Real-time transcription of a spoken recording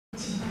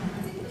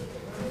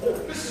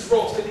Mrs.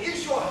 Ralston,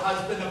 is your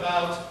husband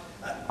about?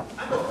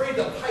 I'm afraid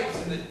the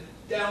pipes in the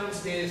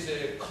downstairs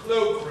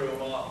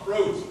cloakroom are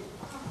frozen.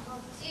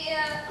 Oh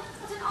dear,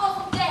 what an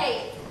awful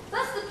day.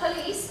 First the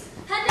police,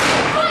 and then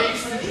the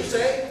Police, did you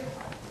say?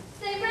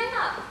 They rang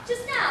up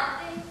just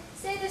now. They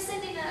say they're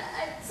sending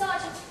a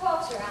Sergeant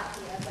Walter out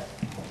here, but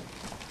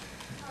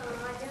I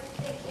don't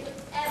think he'll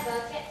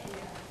ever get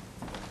here.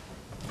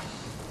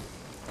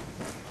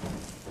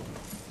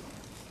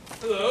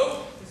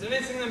 Hello? Is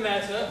anything the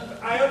matter?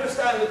 I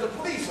understand that the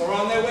police are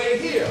on their way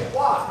here.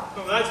 Why?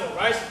 Oh, that's all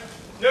right.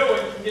 No one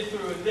can get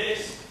through with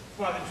this.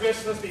 Why, the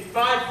dress must be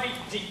 5 feet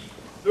deep.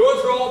 The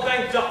roads are all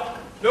banked up.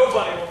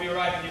 Nobody will be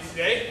arriving here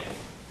today.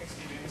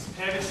 Excuse me, Miss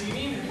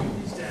Pavicini.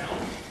 Move these down.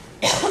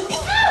 Oh!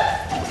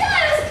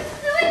 Giles!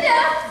 The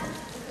window!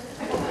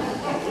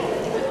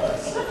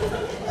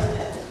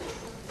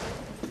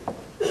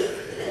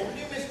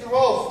 You, Mr.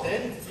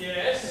 Ralston?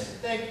 Yes?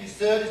 Thank you,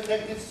 sir.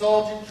 Detective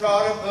Sergeant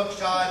Trotter,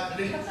 Berkshire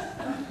Police.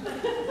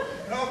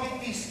 Can I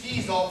get these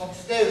skis off and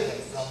stow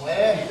them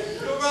somewhere?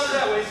 Go round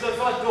that way to the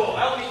front door.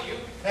 I'll meet you.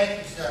 Thank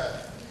you,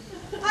 sir.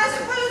 I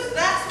suppose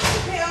that's what we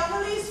pay our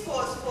police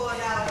force for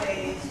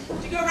nowadays,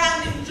 to go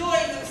around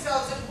enjoying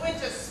themselves in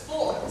winter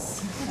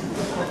sports.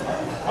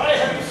 Why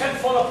have you sent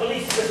for the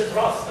police, Mrs.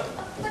 Ralston?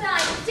 But I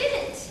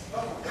didn't.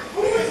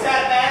 Who is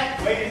that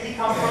man? Where did he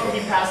come from?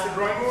 He passed the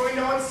drawing room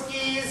window on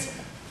skis.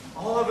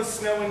 All over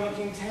snow and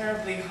looking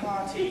terribly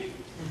hearty.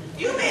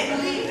 You may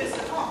believe,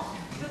 Mr. Comte,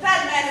 that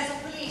that man is a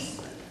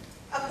policeman.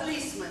 A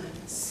policeman.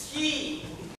 Ski.